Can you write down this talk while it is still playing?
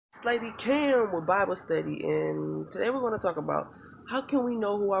It's Lady Cam with Bible Study, and today we're going to talk about how can we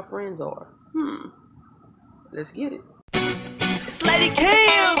know who our friends are. Let's get it. It's Lady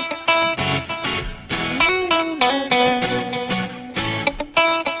Cam.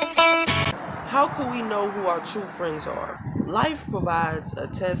 How can we know who our true friends are? Life provides a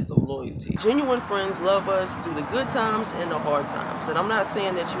test of loyalty. Genuine friends love us through the good times and the hard times. And I'm not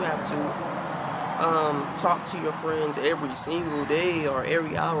saying that you have to talk to your friends every single day or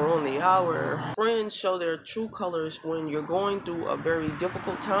every hour on the hour. Friends show their true colors when you're going through a very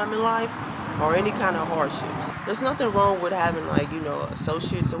difficult time in life or any kind of hardships. There's nothing wrong with having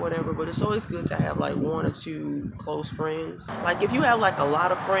associates or whatever, but it's always good to have like one or two close friends. Like if you have like a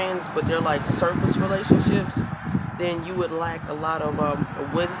lot of friends but they're like surface relationships, then you would lack a lot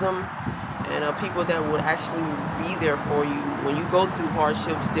of wisdom and people that would actually be there for you when you go through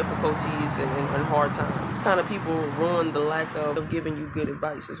hardships, difficulties, and hard times. Kind of people ruin the lack of giving you good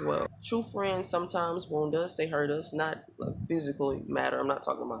advice as well. True friends sometimes wound us, they hurt us, not like physically matter. I'm not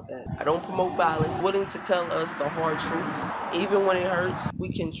talking about that. I don't promote violence. Willing to tell us the hard truth, even when it hurts.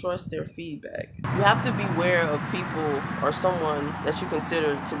 We can trust their feedback. You have to beware of people or someone that you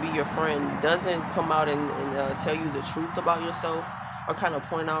consider to be your friend doesn't come out and tell you the truth about yourself or kind of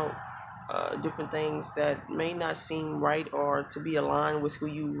point out different things that may not seem right or to be aligned with who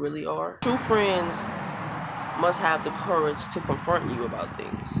you really are. True friends must have the courage to confront you about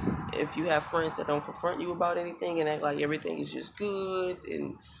things. If you have friends that don't confront you about anything and act like everything is just good,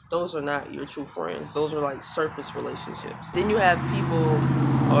 and those are not your true friends. Those are like surface relationships. Then you have people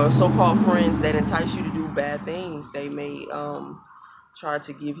or so-called friends that entice you to do bad things. They may try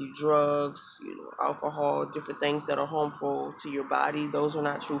to give you drugs, alcohol, different things that are harmful to your body. Those are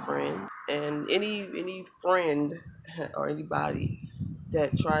not true friends. And any friend or anybody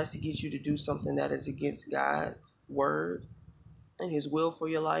that tries to get you to do something that is against God's word and his will for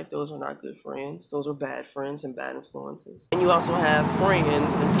your life, those are not good friends. Those are bad friends and bad influences. And you also have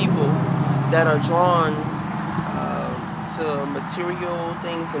friends and people that are drawn to material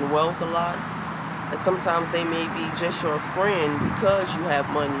things and wealth a lot. And sometimes they may be just your friend because you have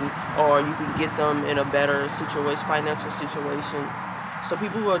money or you can get them in a better situation, financial situation. So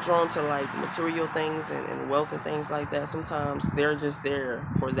people who are drawn to like material things and wealth and things like that, sometimes they're just there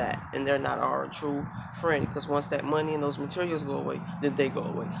for that and they're not our true friend, because once that money and those materials go away, then they go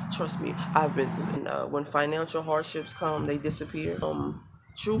away. Trust me, I've been through it. And when financial hardships come, they disappear.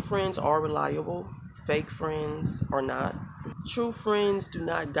 True friends are reliable. Fake friends are not. True friends do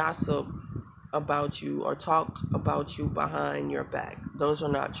not gossip about you or talk about you behind your back. Those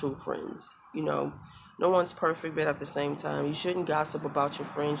are not true friends. No one's perfect, but at the same time, you shouldn't gossip about your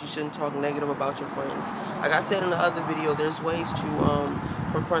friends. You shouldn't talk negative about your friends. Like I said in the other video, there's ways to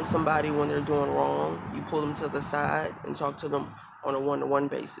confront somebody when they're doing wrong. You pull them to the side and talk to them on a one-to-one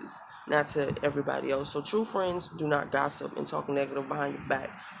basis, not to everybody else. So true friends do not gossip and talk negative behind your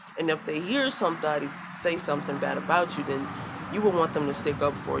back. And if they hear somebody say something bad about you, then you will want them to stick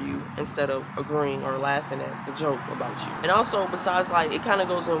up for you instead of agreeing or laughing at the joke about you. And also, besides, like, it kind of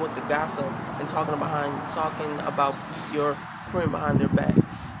goes in with the gossip and talking about your friend behind their back.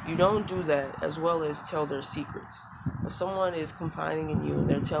 You don't do that, as well as tell their secrets. If someone is confiding in you and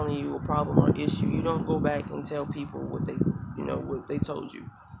they're telling you a problem or issue, you don't go back and tell people what they told you.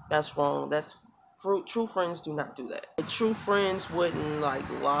 That's wrong. True friends do not do that. True friends wouldn't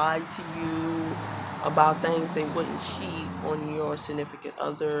lie to you about things. They wouldn't cheat on your significant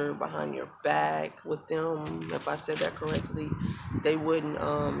other behind your back with them, if I said that correctly. They wouldn't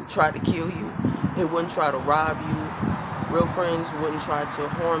try to kill you. They wouldn't try to rob you. Real friends wouldn't try to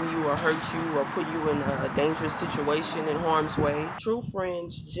harm you or hurt you or put you in a dangerous situation in harm's way. True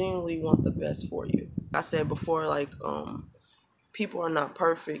friends genuinely want the best for you. I said before, people are not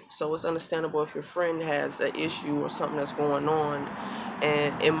perfect, so it's understandable if your friend has an issue or something that's going on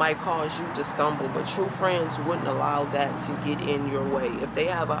and it might cause you to stumble, but true friends wouldn't allow that to get in your way. If they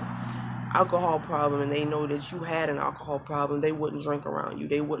have an alcohol problem and they know that you had an alcohol problem, they wouldn't drink around you.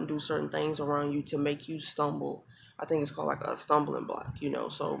 They wouldn't do certain things around you to make you stumble. I think it's called like a stumbling block,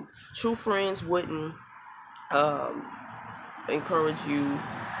 so true friends wouldn't encourage you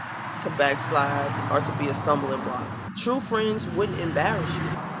to backslide or to be a stumbling block. True friends wouldn't embarrass you.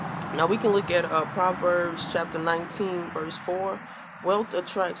 Now we can look at Proverbs chapter 19 verse 4. Wealth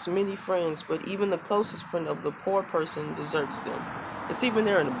attracts many friends, but even the closest friend of the poor person deserts them. It's even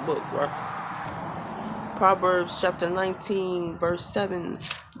there in the book, right? Proverbs chapter 19 verse 7.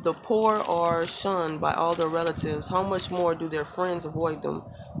 The poor are shunned by all their relatives. How much more do their friends avoid them?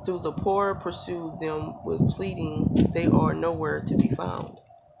 Though the poor pursue them with pleading, they are nowhere to be found.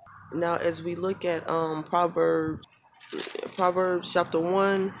 Now, as we look at Proverbs chapter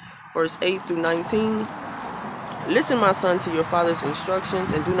 1, verse 8 through 19. Listen, my son, to your father's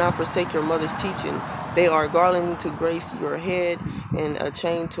instructions, and do not forsake your mother's teaching. They are a garland to grace your head and a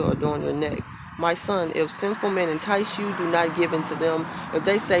chain to adorn your neck. My son, if sinful men entice you, do not give in to them. If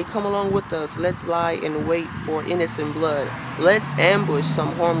they say, come along with us, let's lie in wait for innocent blood. Let's ambush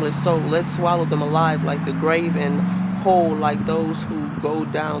some harmless soul. Let's swallow them alive like the grave and whole like those who go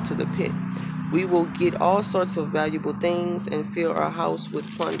down to the pit. We will get all sorts of valuable things and fill our house with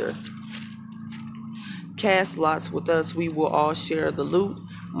plunder. Cast lots with us, we will all share the loot.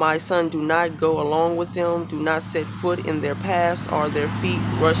 My son, do not go along with them. Do not set foot in their paths, or their feet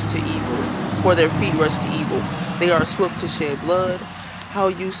rush to evil. For their feet rush to evil. They are swift to shed blood. How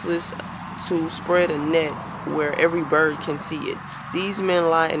useless to spread a net where every bird can see it. These men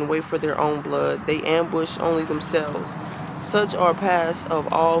lie in wait for their own blood. They ambush only themselves. Such are paths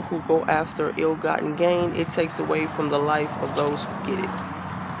of all who go after ill-gotten gain. It takes away from the life of those who get it.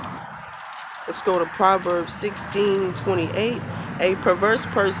 Let's go to Proverbs 16:28. A perverse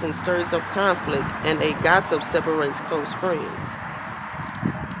person stirs up conflict, and a gossip separates close friends.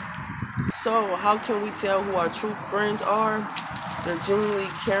 So, how can we tell who our true friends are? They're genuinely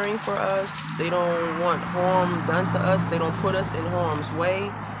caring for us. They don't want harm done to us. They don't put us in harm's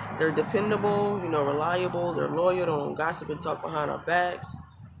way. They're dependable, reliable. They're loyal. They don't gossip and talk behind our backs.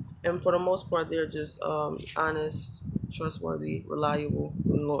 And for the most part, they're just honest, trustworthy, reliable,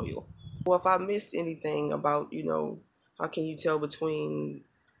 and loyal. Well, if I missed anything about, how can you tell between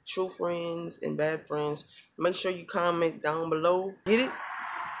true friends and bad friends, make sure you comment down below. Get it?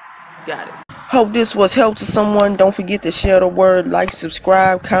 Got it. Hope this was help to someone. Don't forget to share the word, like,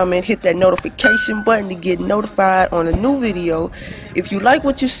 subscribe, comment, hit that notification button to get notified on a new video. If you like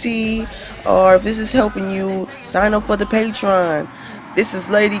what you see, or if this is helping you, sign up for the Patreon. This is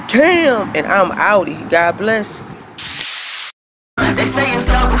Lady Cam, and I'm outie. God bless. They say it's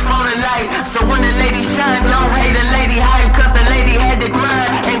double